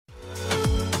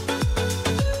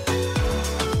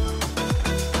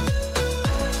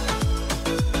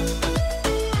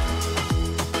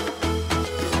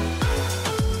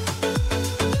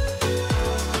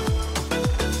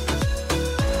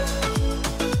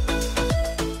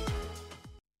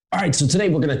right, so today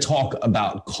we're going to talk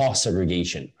about cost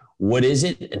segregation. What is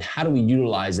it and how do we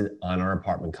utilize it on our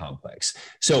apartment complex?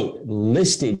 So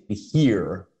listed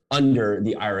here under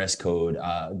the IRS code,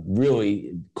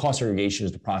 really cost segregation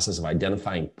is the process of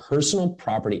identifying personal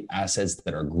property assets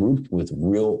that are grouped with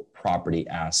real property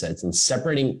assets and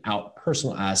separating out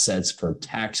personal assets for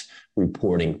tax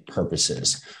reporting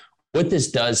purposes. What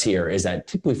this does here is that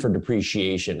typically for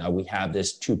depreciation, we have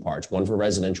this two parts, one for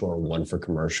residential and one for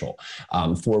commercial.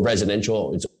 For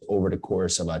residential, it's over the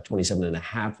course of 27 and a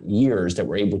half years that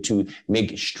we're able to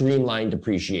make streamlined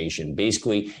depreciation.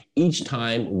 Basically, each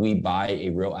time we buy a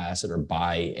real asset or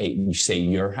you say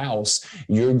your house,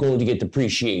 you're going to get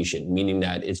depreciation, meaning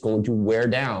that it's going to wear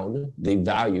down the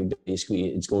value. Basically,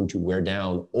 it's going to wear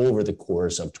down over the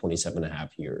course of 27 and a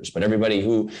half years. But everybody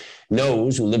who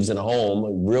knows, who lives in a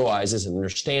home, realizes and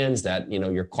understands that,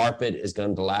 your carpet is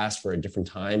going to last for a different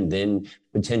time than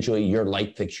potentially your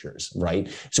light fixtures,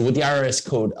 right? So what the IRS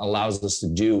code allows us to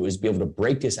do is be able to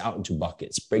break this out into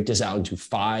buckets, break this out into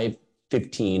 5,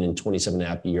 15, and 27 and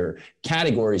a half year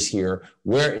categories here,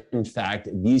 where in fact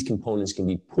these components can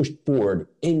be pushed forward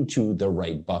into the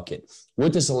right bucket.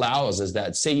 What this allows is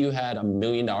that, say you had $1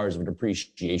 million of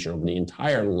depreciation over the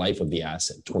entire life of the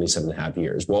asset, 27 and a half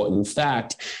years. Well, in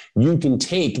fact, you can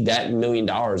take that $1 million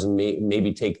and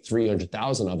maybe take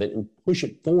 300,000 of it and push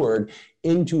it forward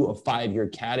into a 5-year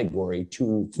category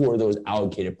for those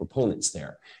allocated proponents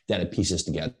there that it pieces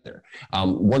together.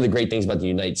 One of the great things about the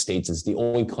United States is the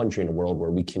only country in the world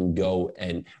where we can go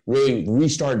and really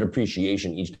restart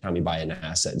depreciation each time we buy an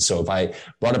asset. So if I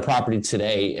bought a property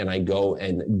today and I go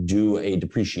and do a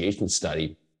depreciation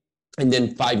study, and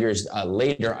then 5 years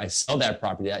later, I sell that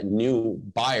property, that new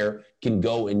buyer can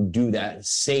go and do that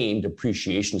same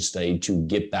depreciation study to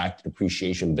get back the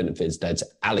depreciation benefits that's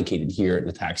allocated here in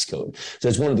the tax code. So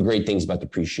it's one of the great things about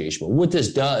depreciation. But what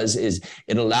this does is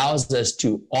it allows us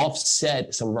to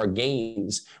offset some of our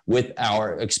gains with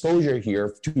our exposure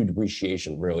here to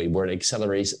depreciation, really, where it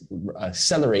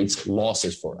accelerates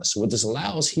losses for us. So what this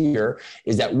allows here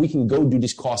is that we can go do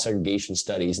these cost segregation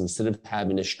studies instead of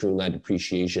having a streamlined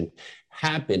depreciation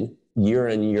happen year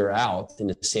in, year out in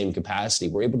the same capacity.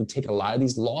 We're able to take a lot of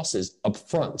these losses up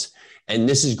front. And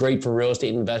this is great for real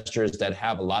estate investors that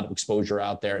have a lot of exposure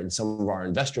out there. And some of our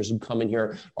investors who come in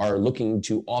here are looking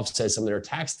to offset some of their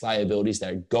tax liabilities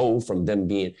that go from them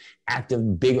being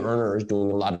active big earners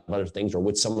doing a lot of other things, or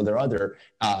with some of their other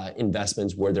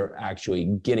investments where they're actually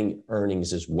getting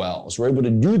earnings as well. So we're able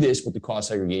to do this with the cost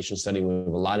segregation study. We have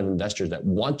a lot of investors that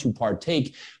want to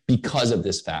partake because of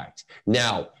this fact.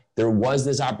 Now, there was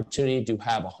this opportunity to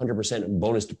have 100%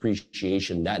 bonus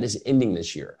depreciation. That is ending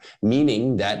this year,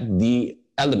 meaning that the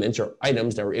elements or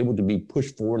items that were able to be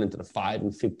pushed forward into the 5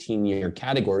 and 15-year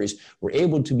categories were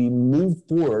able to be moved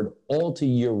forward all to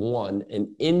year one. And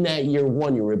in that year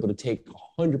one, you were able to take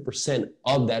 100%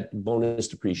 of that bonus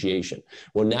depreciation.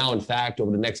 Well, now, in fact,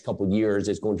 over the next couple of years,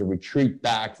 it's going to retreat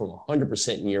back from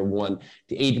 100% in year one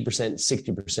to 80%,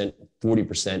 60%,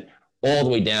 40%, all the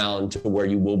way down to where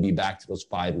you will be back to those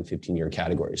 5 and 15-year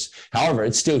categories. However,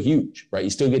 it's still huge, right? You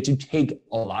still get to take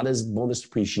a lot of bonus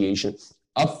depreciation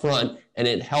up front, and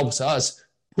it helps us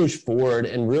push forward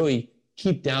and really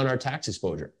keep down our tax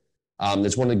exposure.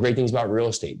 That's one of the great things about real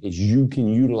estate is you can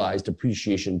utilize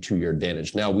depreciation to your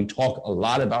advantage. Now, we talk a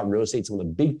lot about real estate. Some of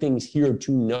the big things here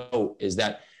to know is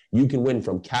that you can win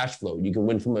from cash flow. You can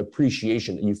win from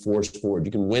appreciation that you force forward.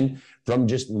 You can win from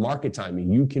just market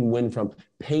timing. You can win from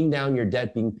paying down your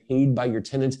debt, being paid by your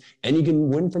tenants. And you can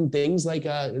win from things like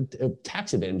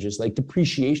tax advantages, like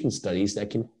depreciation studies that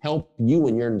can help you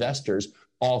and your investors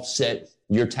offset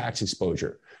your tax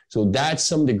exposure. So that's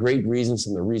some of the great reasons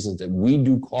and the reasons that we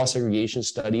do cost segregation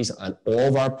studies on all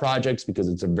of our projects, because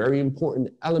it's a very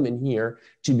important element here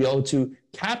to be able to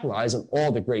capitalize on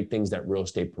all the great things that real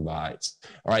estate provides.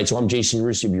 All right, so I'm Jason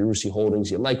Yarusi of Yarusi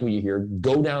Holdings. You like what you hear,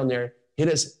 go down there, hit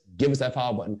us, give us that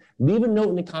follow button, leave a note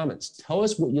in the comments. Tell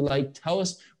us what you like, tell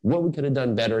us what we could have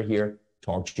done better here.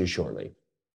 Talk to you shortly.